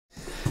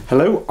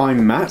Hello,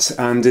 I'm Matt,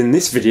 and in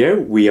this video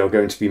we are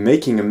going to be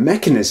making a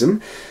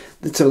mechanism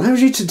that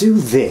allows you to do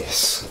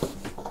this.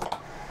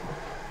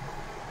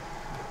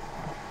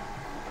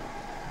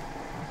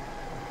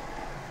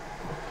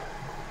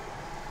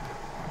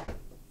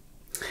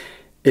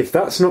 If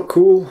that's not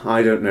cool,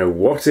 I don't know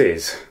what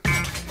is.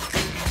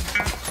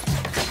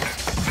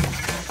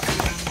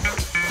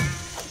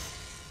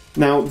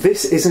 Now,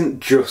 this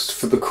isn't just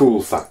for the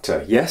cool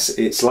factor. Yes,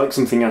 it's like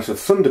something out of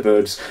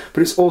Thunderbirds,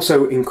 but it's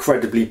also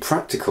incredibly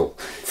practical.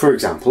 For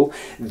example,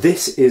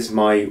 this is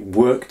my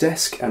work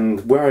desk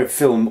and where I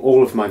film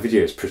all of my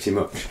videos pretty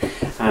much.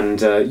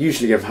 And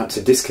usually I've had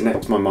to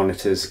disconnect my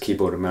monitors,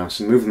 keyboard and mouse,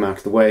 and move them out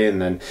of the way,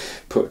 and then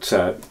put,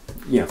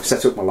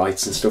 set up my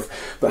lights and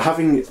stuff. But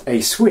having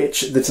a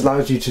switch that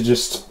allows you to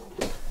just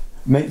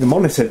make the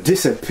monitor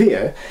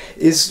disappear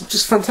is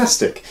just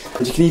fantastic.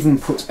 And you can even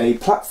put a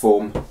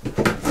platform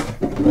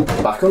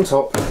back on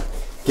top,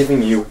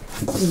 giving you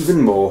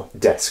even more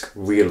desk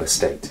real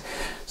estate.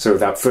 So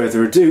without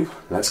further ado,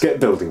 let's get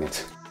building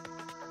it.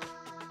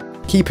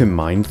 Keep in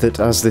mind that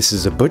as this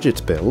is a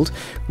budget build,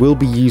 we'll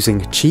be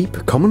using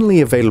cheap,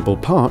 commonly available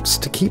parts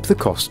to keep the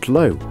cost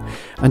low,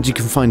 and you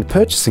can find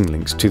purchasing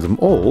links to them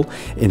all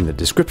in the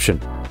description.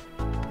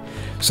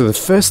 So the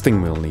first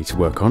thing we'll need to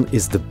work on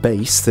is the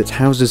base that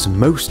houses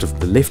most of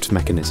the lift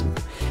mechanism.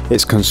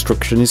 Its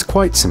construction is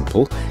quite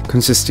simple,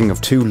 consisting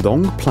of two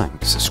long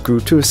planks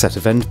screwed to a set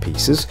of end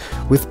pieces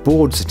with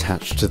boards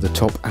attached to the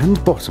top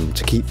and bottom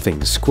to keep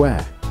things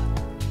square.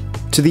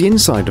 To the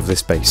inside of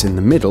this base in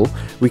the middle,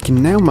 we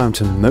can now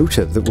mount a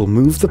motor that will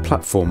move the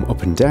platform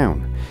up and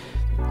down.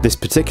 This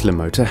particular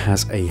motor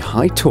has a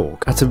high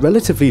torque at a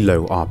relatively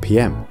low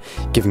RPM,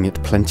 giving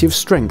it plenty of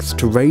strength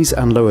to raise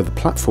and lower the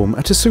platform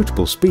at a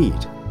suitable speed.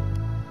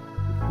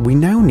 We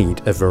now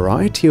need a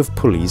variety of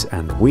pulleys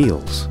and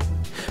wheels.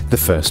 The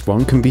first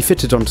one can be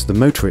fitted onto the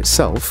motor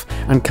itself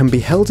and can be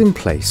held in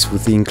place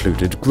with the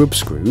included grub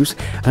screws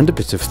and a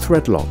bit of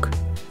thread lock.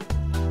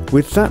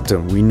 With that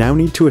done, we now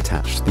need to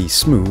attach the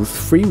smooth,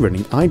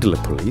 free-running idler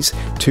pulleys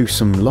to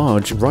some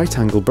large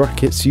right-angle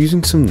brackets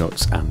using some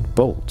nuts and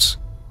bolts.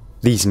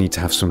 These need to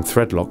have some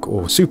thread lock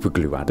or super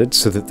glue added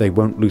so that they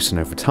won't loosen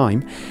over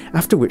time,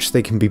 after which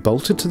they can be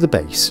bolted to the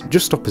base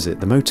just opposite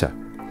the motor.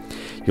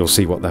 You'll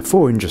see what they're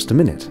for in just a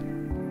minute.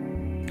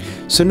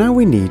 So now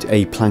we need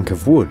a plank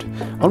of wood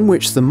on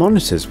which the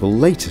monitors will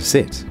later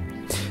sit.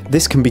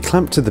 This can be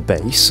clamped to the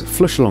base,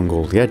 flush along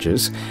all the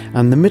edges,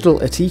 and the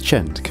middle at each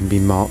end can be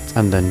marked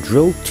and then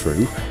drilled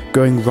through,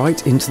 going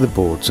right into the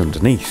boards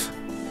underneath.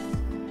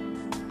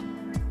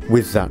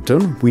 With that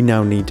done, we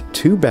now need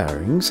two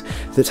bearings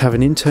that have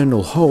an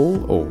internal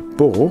hole, or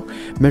bore,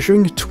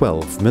 measuring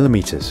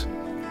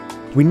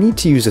 12mm. We need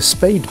to use a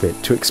spade bit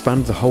to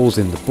expand the holes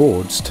in the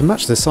boards to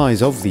match the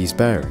size of these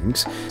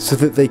bearings so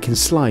that they can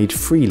slide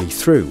freely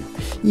through,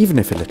 even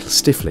if a little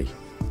stiffly.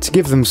 To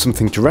give them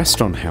something to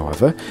rest on,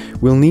 however,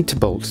 we'll need to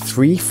bolt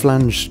 3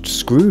 flanged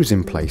screws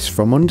in place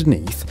from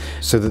underneath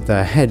so that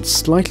their heads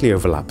slightly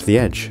overlap the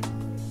edge.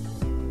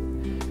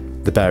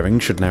 The bearing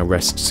should now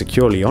rest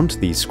securely onto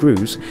these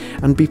screws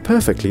and be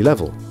perfectly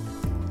level.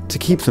 To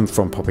keep them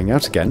from popping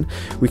out again,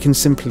 we can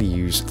simply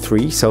use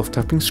 3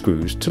 self-tapping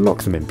screws to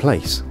lock them in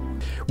place.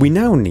 We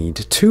now need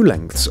 2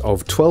 lengths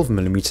of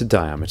 12mm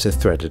diameter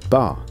threaded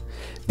bar.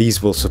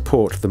 These will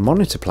support the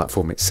monitor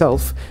platform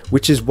itself,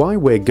 which is why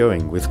we're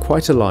going with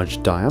quite a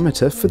large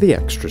diameter for the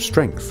extra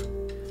strength.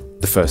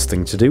 The first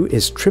thing to do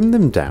is trim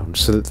them down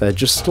so that they're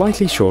just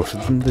slightly shorter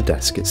than the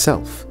desk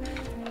itself.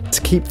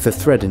 To keep the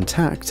thread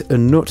intact, a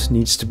nut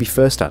needs to be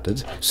first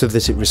added so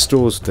that it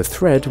restores the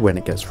thread when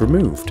it gets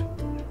removed.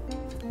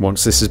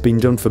 Once this has been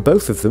done for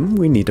both of them,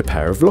 we need a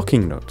pair of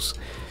locking nuts.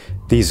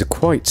 These are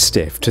quite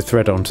stiff to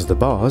thread onto the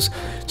bars,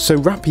 so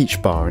wrap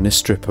each bar in a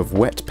strip of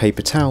wet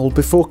paper towel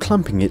before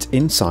clamping it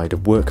inside a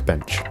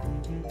workbench.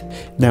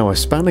 Now a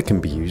spanner can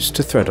be used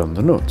to thread on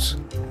the nuts.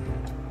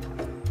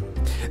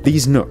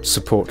 These nuts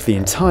support the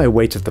entire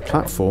weight of the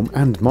platform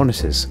and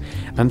monitors,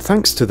 and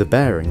thanks to the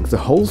bearing, the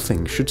whole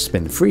thing should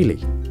spin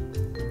freely.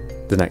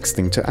 The next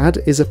thing to add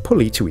is a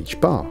pulley to each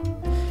bar.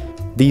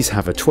 These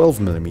have a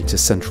 12mm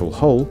central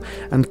hole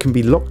and can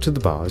be locked to the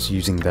bars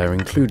using their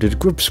included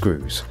grub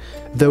screws,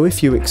 though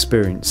if you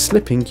experience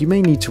slipping you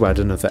may need to add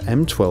another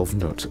M12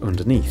 nut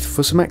underneath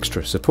for some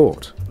extra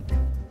support.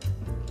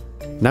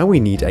 Now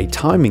we need a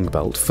timing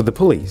belt for the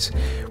pulleys,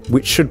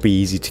 which should be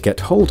easy to get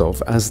hold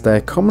of as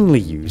they're commonly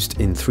used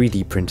in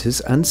 3D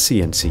printers and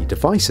CNC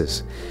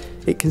devices.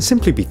 It can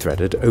simply be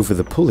threaded over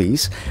the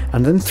pulleys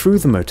and then through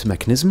the motor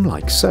mechanism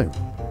like so.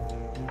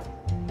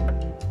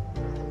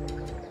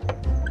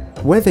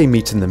 Where they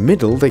meet in the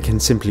middle, they can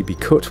simply be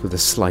cut with a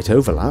slight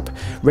overlap,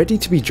 ready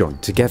to be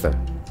joined together.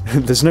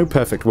 There's no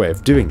perfect way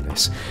of doing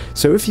this,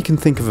 so if you can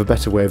think of a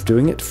better way of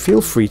doing it,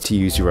 feel free to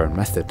use your own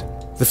method.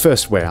 The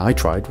first way I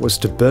tried was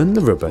to burn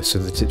the rubber so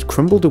that it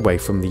crumbled away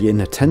from the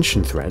inner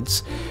tension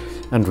threads,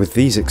 and with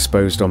these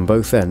exposed on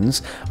both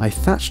ends, I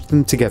thatched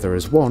them together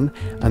as one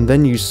and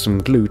then used some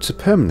glue to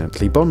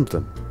permanently bond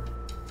them.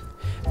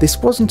 This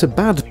wasn't a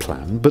bad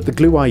plan, but the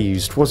glue I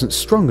used wasn't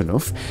strong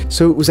enough,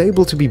 so it was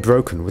able to be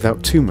broken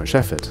without too much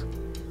effort.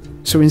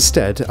 So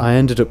instead, I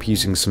ended up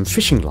using some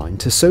fishing line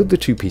to sew the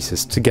two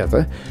pieces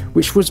together,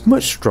 which was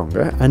much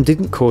stronger and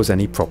didn't cause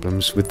any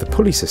problems with the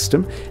pulley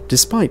system,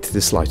 despite the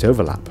slight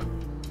overlap.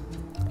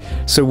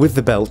 So with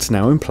the belt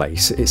now in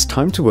place, it's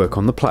time to work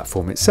on the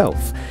platform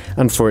itself,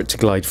 and for it to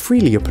glide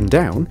freely up and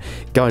down,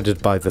 guided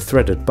by the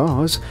threaded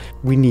bars,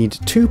 we need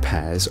 2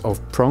 pairs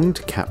of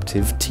pronged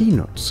captive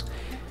T-nuts.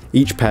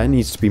 Each pair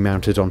needs to be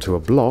mounted onto a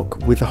block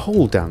with a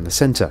hole down the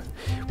centre,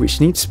 which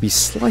needs to be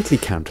slightly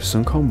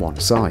countersunk on one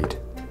side.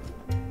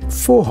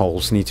 4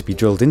 holes need to be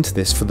drilled into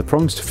this for the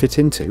prongs to fit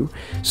into,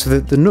 so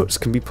that the nuts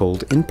can be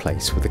pulled in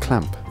place with a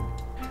clamp.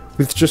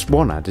 With just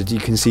one added, you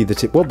can see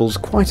that it wobbles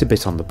quite a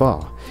bit on the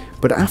bar,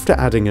 but after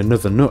adding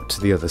another nut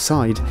to the other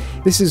side,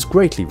 this is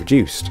greatly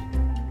reduced.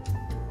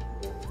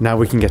 Now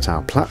we can get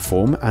our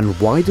platform and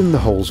widen the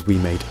holes we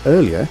made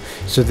earlier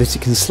so that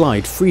it can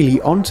slide freely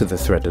onto the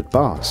threaded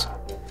bars.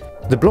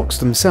 The blocks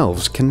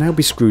themselves can now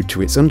be screwed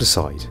to its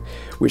underside,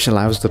 which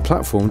allows the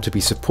platform to be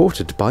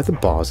supported by the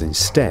bars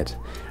instead,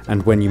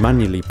 and when you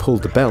manually pull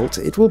the belt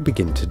it will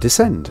begin to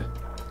descend.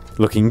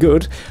 Looking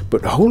good,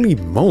 but holy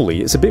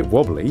moly, it's a bit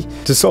wobbly.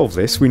 To solve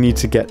this, we need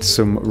to get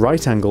some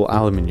right angle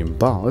aluminium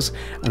bars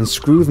and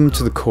screw them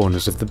to the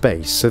corners of the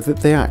base so that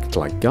they act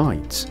like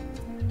guides.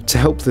 To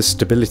help the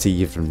stability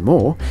even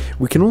more,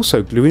 we can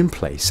also glue in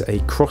place a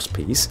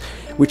crosspiece,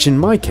 which in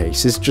my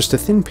case is just a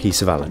thin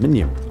piece of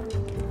aluminium.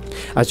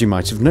 As you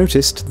might have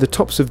noticed, the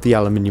tops of the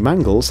aluminium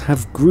angles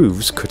have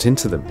grooves cut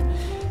into them.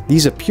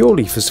 These are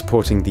purely for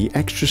supporting the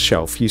extra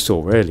shelf you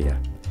saw earlier.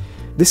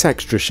 This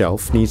extra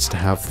shelf needs to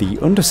have the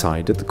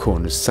underside at the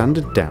corners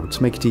sanded down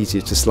to make it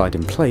easier to slide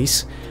in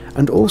place,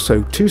 and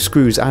also 2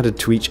 screws added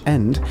to each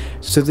end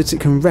so that it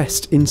can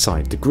rest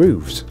inside the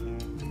grooves.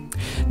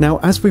 Now,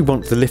 as we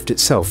want the lift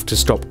itself to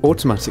stop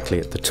automatically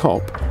at the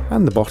top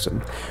and the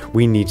bottom,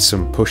 we need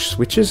some push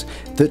switches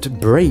that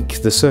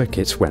break the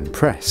circuit when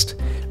pressed,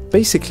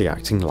 basically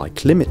acting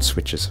like limit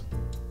switches.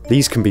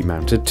 These can be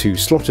mounted to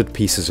slotted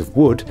pieces of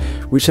wood,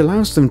 which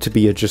allows them to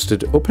be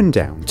adjusted up and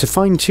down to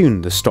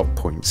fine-tune the stop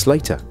points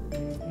later.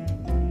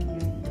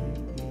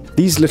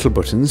 These little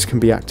buttons can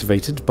be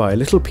activated by a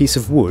little piece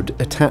of wood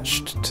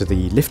attached to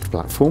the lift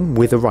platform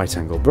with a right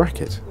angle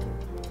bracket.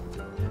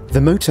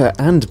 The motor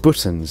and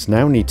buttons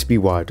now need to be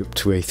wired up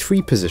to a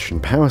 3-position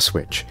power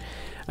switch,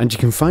 and you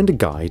can find a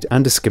guide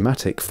and a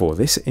schematic for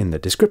this in the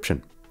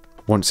description.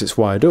 Once it's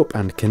wired up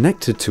and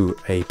connected to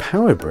a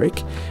power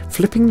brick,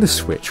 flipping the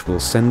switch will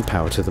send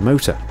power to the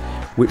motor,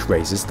 which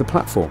raises the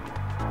platform.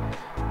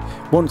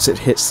 Once it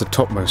hits the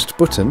topmost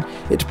button,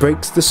 it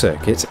breaks the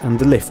circuit and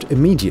the lift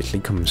immediately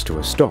comes to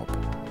a stop.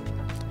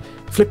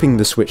 Flipping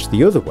the switch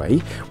the other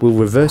way will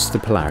reverse the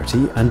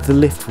polarity and the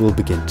lift will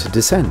begin to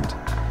descend.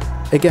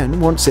 Again,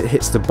 once it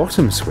hits the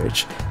bottom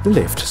switch, the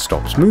lift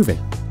stops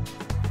moving.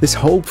 This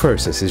whole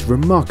process is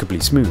remarkably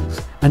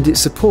smooth, and it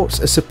supports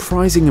a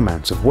surprising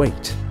amount of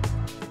weight.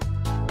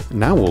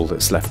 Now all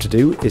that's left to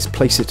do is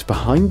place it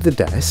behind the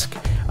desk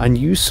and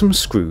use some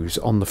screws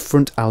on the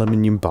front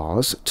aluminium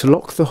bars to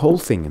lock the whole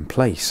thing in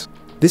place.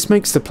 This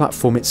makes the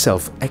platform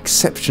itself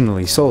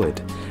exceptionally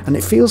solid, and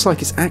it feels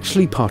like it's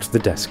actually part of the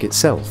desk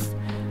itself.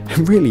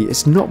 And really,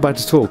 it's not bad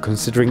at all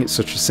considering it's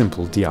such a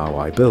simple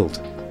DIY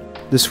build.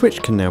 The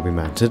switch can now be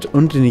mounted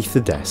underneath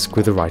the desk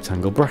with a right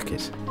angle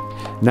bracket.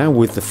 Now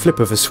with the flip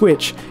of a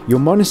switch, your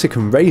monitor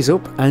can raise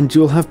up and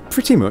you'll have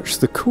pretty much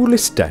the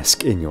coolest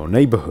desk in your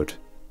neighbourhood.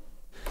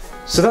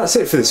 So that's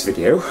it for this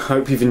video. I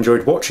hope you've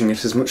enjoyed watching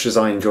it as much as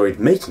I enjoyed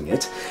making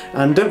it,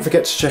 and don't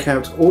forget to check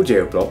out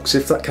audio blogs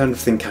if that kind of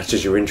thing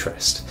catches your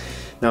interest.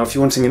 Now if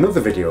you're wanting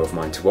another video of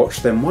mine to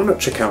watch, then why not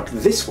check out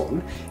this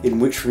one, in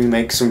which we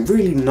make some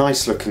really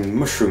nice looking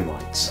mushroom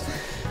lights.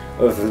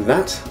 Other than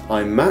that,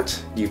 I'm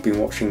Matt, you've been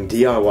watching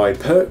DIY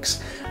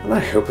Perks, and I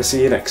hope I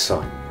see you next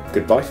time.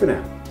 Goodbye for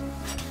now.